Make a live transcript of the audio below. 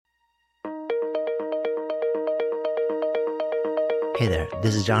Hey there,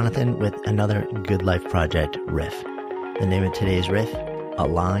 this is Jonathan with another Good Life Project riff. The name of today's riff,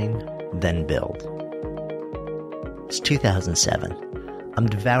 Align, Then Build. It's 2007. I'm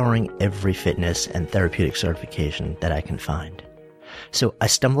devouring every fitness and therapeutic certification that I can find. So I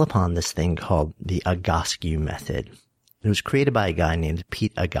stumble upon this thing called the Egoscue method. It was created by a guy named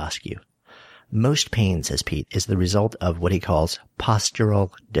Pete Egoscue. Most pain, says Pete, is the result of what he calls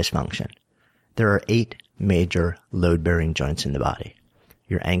postural dysfunction. There are 8 major load-bearing joints in the body: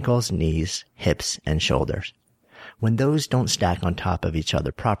 your ankles, knees, hips, and shoulders. When those don't stack on top of each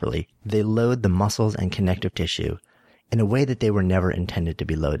other properly, they load the muscles and connective tissue in a way that they were never intended to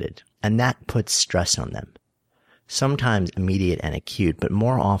be loaded, and that puts stress on them. Sometimes immediate and acute, but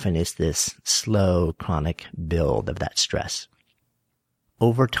more often it's this slow, chronic build of that stress.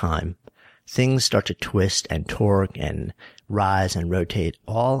 Over time, things start to twist and torque and rise and rotate,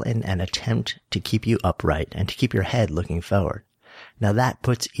 all in an attempt to keep you upright and to keep your head looking forward. Now that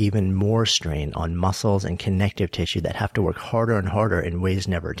puts even more strain on muscles and connective tissue that have to work harder and harder in ways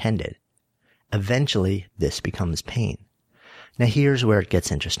never intended. Eventually, this becomes pain. Now here's where it gets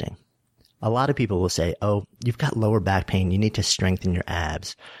interesting. A lot of people will say, oh, you've got lower back pain, you need to strengthen your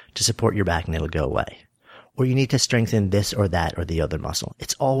abs to support your back and it'll go away. Or you need to strengthen this or that or the other muscle.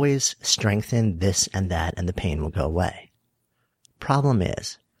 It's always strengthen this and that and the pain will go away. Problem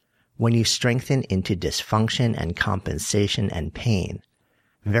is, when you strengthen into dysfunction and compensation and pain,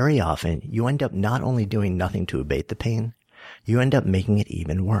 very often you end up not only doing nothing to abate the pain, you end up making it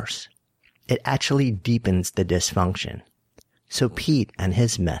even worse. It actually deepens the dysfunction. So Pete and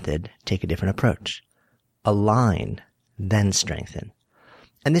his method take a different approach. Align, then strengthen.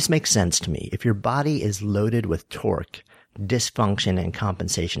 And this makes sense to me. If your body is loaded with torque, dysfunction, and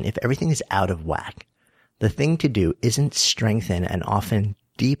compensation, if everything is out of whack, the thing to do isn't strengthen and often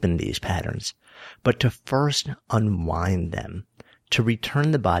deepen these patterns, but to first unwind them, to return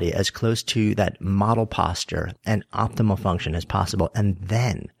the body as close to that model posture and optimal function as possible, and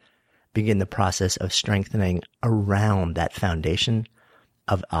then begin the process of strengthening around that foundation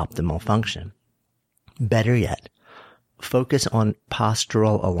of optimal function. Better yet, focus on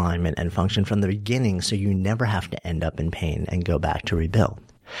postural alignment and function from the beginning so you never have to end up in pain and go back to rebuild.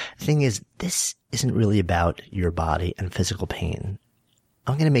 The thing is, this isn't really about your body and physical pain.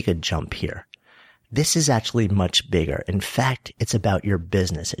 I'm going to make a jump here. This is actually much bigger. In fact, it's about your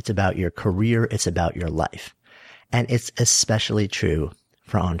business. It's about your career. It's about your life. And it's especially true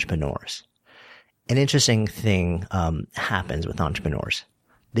for entrepreneurs. An interesting thing happens with entrepreneurs.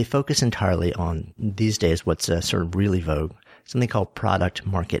 They focus entirely on, these days, what's sort of really vogue, something called product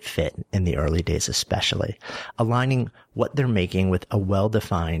market fit in the early days especially, aligning what they're making with a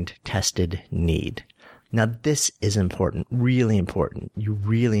well-defined, tested need. Now this is important, really important. You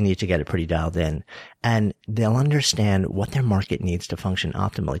really need to get it pretty dialed in, and they'll understand what their market needs to function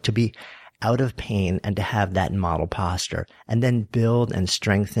optimally, to be out of pain and to have that model posture, and then build and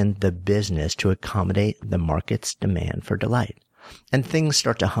strengthen the business to accommodate the market's demand for delight. And things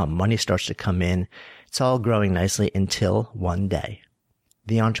start to hum. Money starts to come in. It's all growing nicely until one day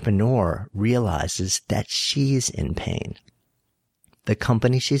the entrepreneur realizes that she's in pain. The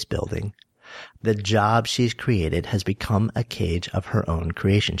company she's building, the job she's created, has become a cage of her own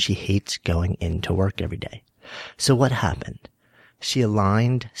creation. She hates going into work every day. So what happened? She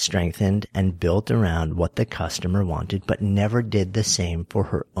aligned, strengthened, and built around what the customer wanted, but never did the same for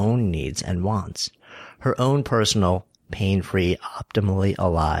her own needs and wants. Her own personal, pain-free, optimally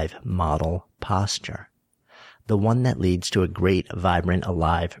alive model posture. The one that leads to a great, vibrant,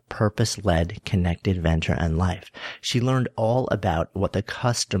 alive, purpose-led, connected venture and life. She learned all about what the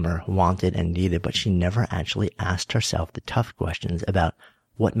customer wanted and needed, but she never actually asked herself the tough questions about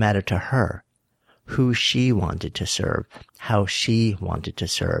what mattered to her, who she wanted to serve, how she wanted to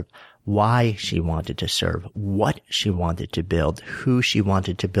serve, why she wanted to serve, what she wanted to build, who she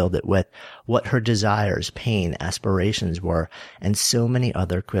wanted to build it with, what her desires, pain, aspirations were, and so many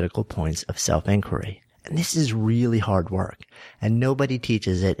other critical points of self-inquiry. And this is really hard work, and nobody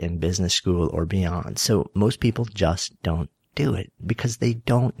teaches it in business school or beyond. So most people just don't do it because they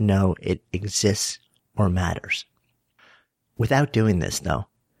don't know it exists or matters. Without doing this, though,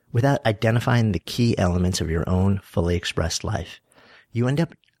 without identifying the key elements of your own fully expressed life, you end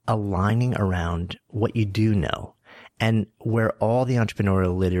up aligning around what you do know and where all the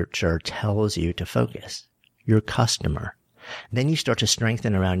entrepreneurial literature tells you to focus, your customer. Then you start to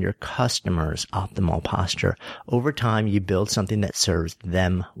strengthen around your customer's optimal posture. Over time, you build something that serves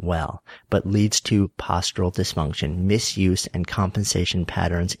them well, but leads to postural dysfunction, misuse, and compensation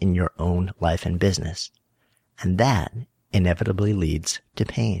patterns in your own life and business. And that inevitably leads to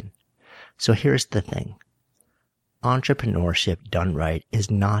pain. So here's the thing. entrepreneurship done right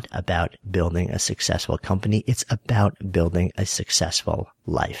is not about building a successful company. It's about building a successful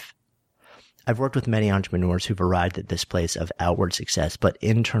life. I've worked with many entrepreneurs who've arrived at this place of outward success, but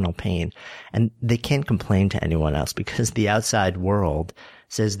internal pain, and they can't complain to anyone else because the outside world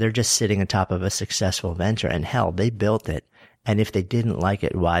says they're just sitting atop of a successful venture, and hell, they built it. And if they didn't like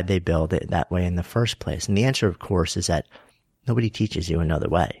it, why'd they build it that way in the first place? And the answer, of course, is that nobody teaches you another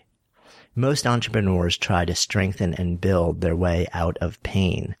way. Most entrepreneurs try to strengthen and build their way out of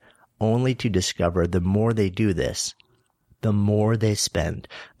pain, only to discover the more they do this, the more they spend,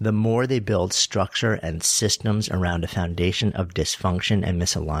 the more they build structure and systems around a foundation of dysfunction and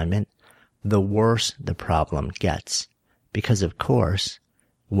misalignment, the worse the problem gets. Because, of course,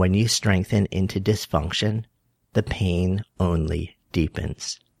 when you strengthen into dysfunction, the pain only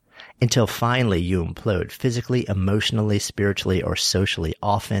deepens. Until finally you implode physically, emotionally, spiritually, or socially,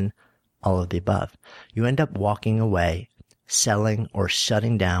 often all of the above. You end up walking away, selling, or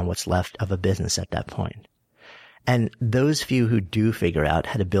shutting down what's left of a business at that point. And those few who do figure out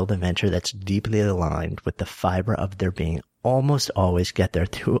how to build a venture that's deeply aligned with the fiber of their being almost always get there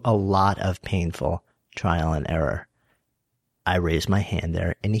through a lot of painful trial and error. I raise my hand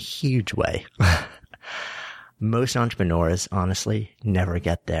there in a huge way. Most entrepreneurs, honestly, never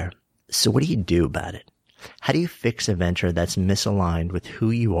get there. So what do you do about it? How do you fix a venture that's misaligned with who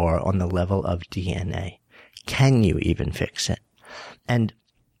you are on the level of DNA? Can you even fix it? And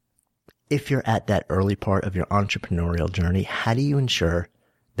if you're at that early part of your entrepreneurial journey, how do you ensure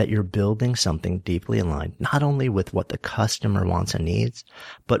that you're building something deeply aligned, not only with what the customer wants and needs,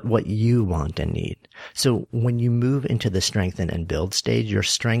 but what you want and need? So when you move into the strengthen and build stage, you're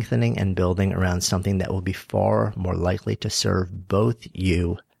strengthening and building around something that will be far more likely to serve both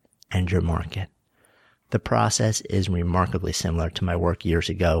you and your market. The process is remarkably similar to my work years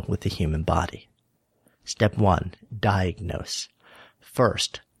ago with the human body. Step 1, diagnose.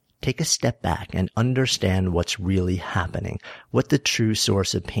 First, take a step back and understand what's really happening, what the true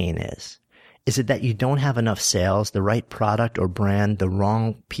source of pain is. Is it that you don't have enough sales, the right product or brand, the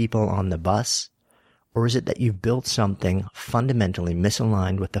wrong people on the bus? Or is it that you've built something fundamentally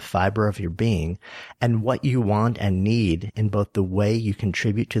misaligned with the fiber of your being and what you want and need in both the way you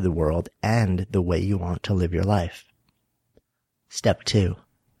contribute to the world and the way you want to live your life? Step 2,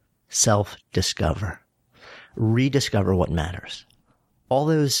 self-discover. Rediscover what matters. All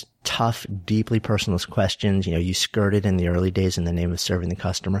those tough, deeply personal questions, you skirted in the early days in the name of serving the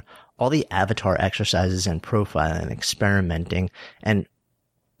customer, all the avatar exercises and profiling, experimenting, and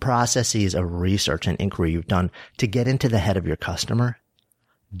processes of research and inquiry you've done to get into the head of your customer,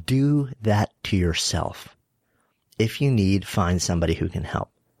 do that to yourself. If you need, find somebody who can help.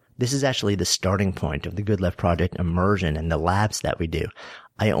 This is actually the starting point of the Good Life Project immersion and the labs that we do.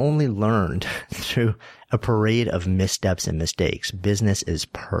 I only learned through a parade of missteps and mistakes. Business is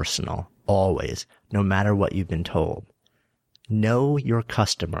personal, always, no matter what you've been told. Know your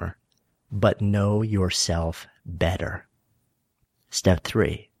customer, but know yourself better. Step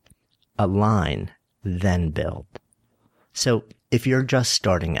 3, align, then build. So if you're just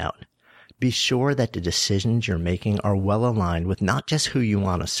starting out, be sure that the decisions you're making are well aligned with not just who you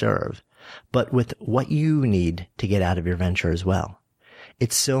want to serve, but with what you need to get out of your venture as well.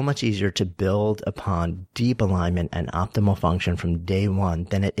 It's so much easier to build upon deep alignment and optimal function from day one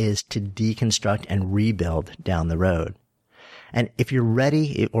than it is to deconstruct and rebuild down the road. And if you're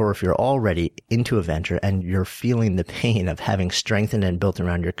ready, or if you're already into a venture and you're feeling the pain of having strengthened and built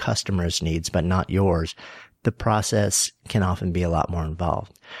around your customers' needs, but not yours, the process can often be a lot more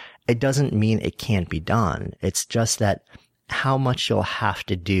involved. It doesn't mean it can't be done. It's just that how much you'll have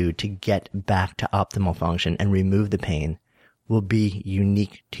to do to get back to optimal function and remove the pain will be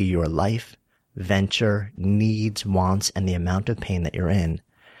unique to your life, venture, needs, wants, and the amount of pain that you're in,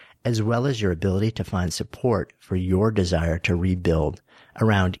 as well as your ability to find support for your desire to rebuild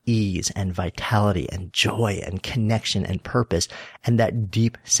around ease and vitality and joy and connection and purpose and that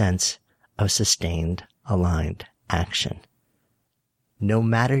deep sense of sustained, aligned action. No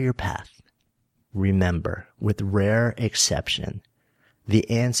matter your path, remember, with rare exception, the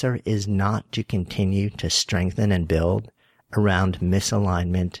answer is not to continue to strengthen and build around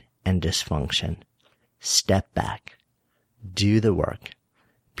misalignment and dysfunction. Step back, do the work,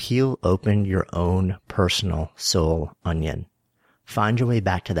 peel open your own personal soul onion. Find your way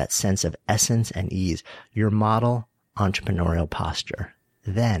back to that sense of essence and ease, your model entrepreneurial posture.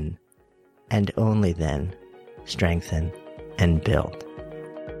 Then, and only then, strengthen and build.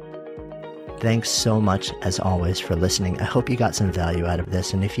 Thanks so much, as always, for listening. I hope you got some value out of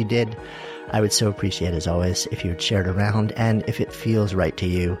this, and if you did, I would so appreciate, as always, if you would share it around, and if it feels right to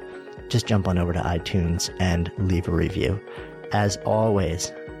you, just jump on over to iTunes and leave a review. As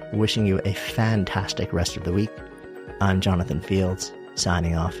always, wishing you a fantastic rest of the week. I'm Jonathan Fields,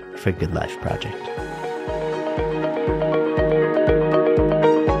 signing off for Good Life Project.